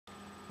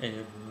Hey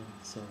everyone,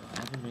 so I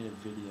haven't made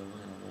a video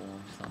in a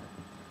long time,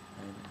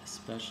 and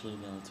especially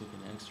now it took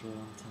an extra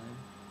long time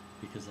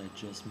because I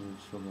just moved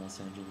from Los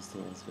Angeles to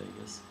Las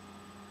Vegas,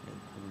 and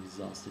I'm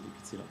exhausted, you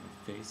can see it on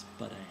my face,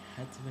 but I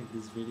had to make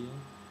this video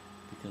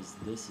because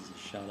this is a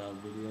shout out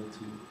video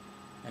to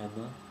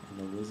Emma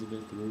and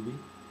Elizabeth Rubey,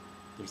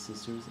 their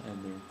sisters, and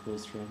their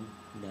close friend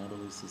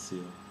Natalie,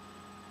 Cecil.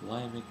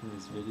 Why I'm making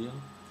this video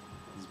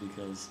is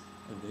because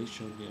they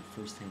showed me a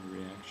first-hand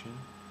reaction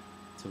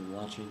to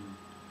watching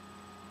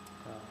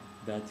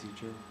Bad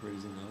Teacher,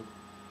 Raising Hope,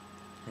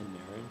 and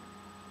Maron.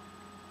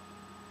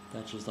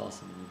 That's just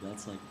awesome to me.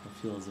 That's like, I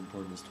feel as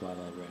important as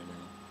Twilight right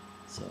now.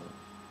 So,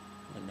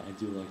 and I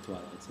do like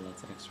Twilight, so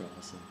that's extra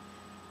awesome.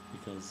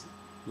 Because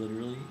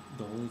literally,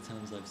 the only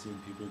times I've seen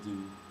people do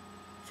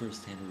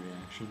first-hand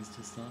reactions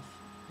to stuff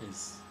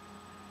is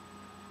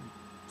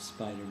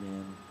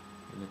Spider-Man,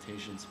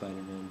 imitation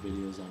Spider-Man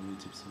videos on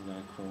YouTube, some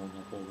guy crawling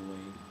up all the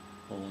way,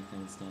 all that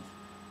kind of stuff.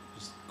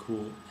 Just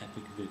cool,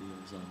 epic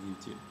videos on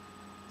YouTube.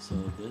 So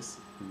this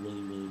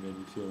really made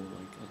me feel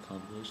like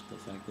accomplished. The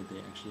fact that they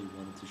actually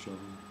wanted to show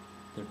me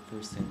their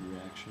first-hand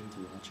reaction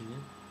to watching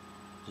it,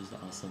 just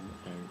awesome,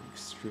 and I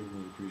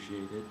extremely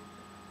appreciate it.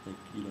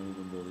 Like, you don't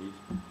even believe.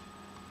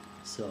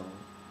 So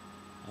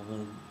I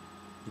want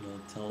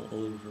to, tell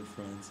all of your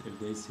friends, if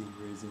they see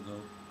Raising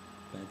Hope,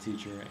 Bad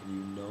Teacher, and you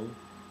know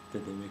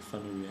that they make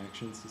funny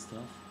reactions to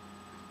stuff,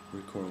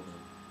 record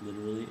them.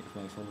 Literally, if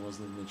my phone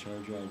wasn't in the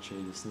charger, I'd show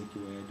you the sneaky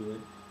way I do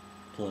it.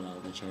 Pull it out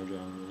of the charger,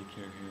 I don't really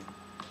care here.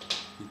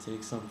 You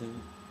take something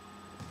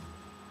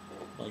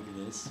like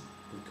this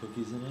with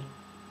cookies in it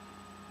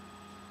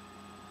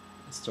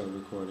and start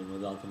recording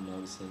without them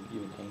noticing.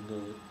 Even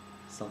angle it,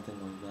 something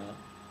like that.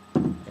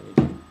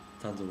 Anything.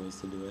 Tons of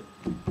ways to do it.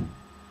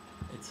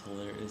 It's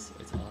hilarious.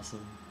 It's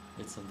awesome.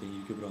 It's something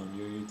you could put on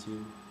your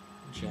YouTube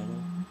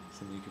channel.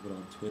 Something you could put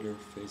on Twitter,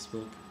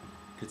 Facebook.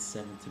 You could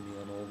send it to me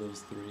on all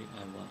those three.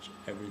 I watch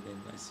everything.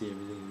 I see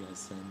everything you guys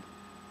send.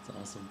 It's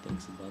awesome.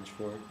 Thanks a bunch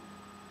for it.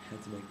 I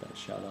had to make that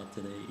shout out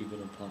today,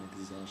 even upon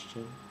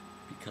exhaustion,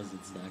 because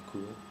it's that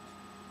cool.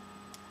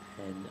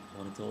 And I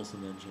wanted to also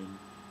mention,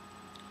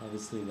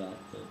 obviously, that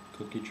the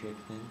cookie trick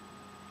thing,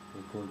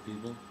 record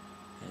people,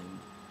 and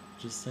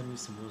just send me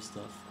some more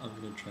stuff. I'm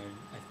gonna try.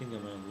 I think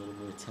I might have a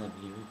little more time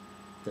here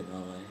than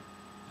LA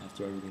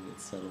after everything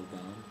gets settled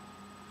down,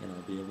 and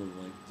I'll be able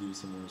to do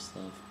some more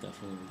stuff.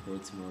 Definitely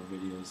record some more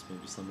videos,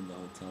 maybe some in the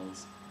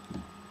hotels.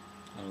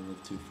 I don't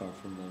live too far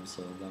from them,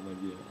 so that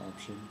might be an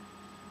option.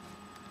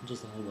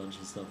 Just a whole bunch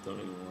of stuff, don't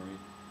even worry.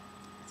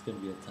 It's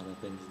gonna be a ton of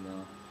things now.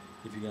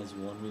 If you guys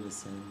want me to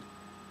send,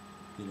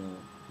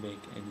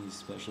 make any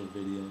special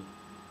video,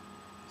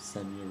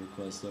 send me a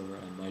request over.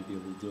 I might be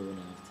able to do it when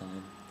I have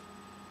time.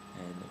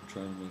 And I'm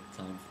trying to make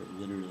time for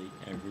literally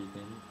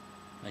everything.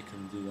 I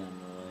couldn't do that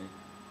in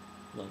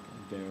LA.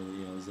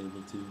 Barely I was able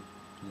to.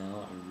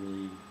 Now I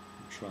really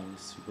am trying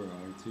super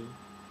hard to.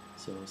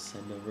 So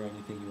send over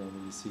anything you want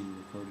me to see.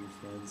 Record your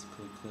friends,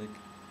 click,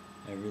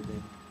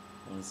 everything.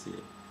 I want to see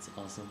it. It's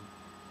awesome.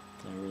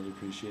 I really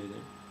appreciate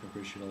it. I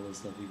appreciate all the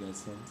stuff you guys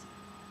sent.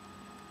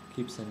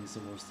 Keep sending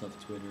some more stuff,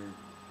 Twitter,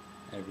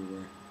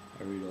 everywhere.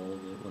 I read all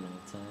of it when I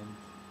have time.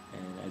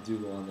 And I do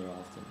go on there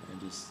often. I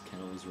just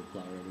can't always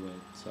reply right away,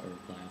 so I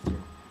reply after.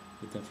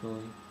 But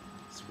definitely,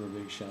 super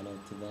big shout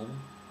out to them.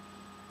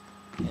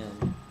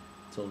 And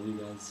to all of you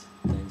guys,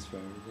 thanks for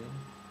everything.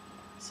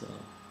 So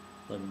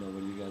let me know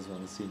what you guys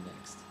want to see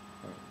next.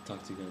 Alright,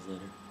 talk to you guys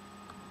later.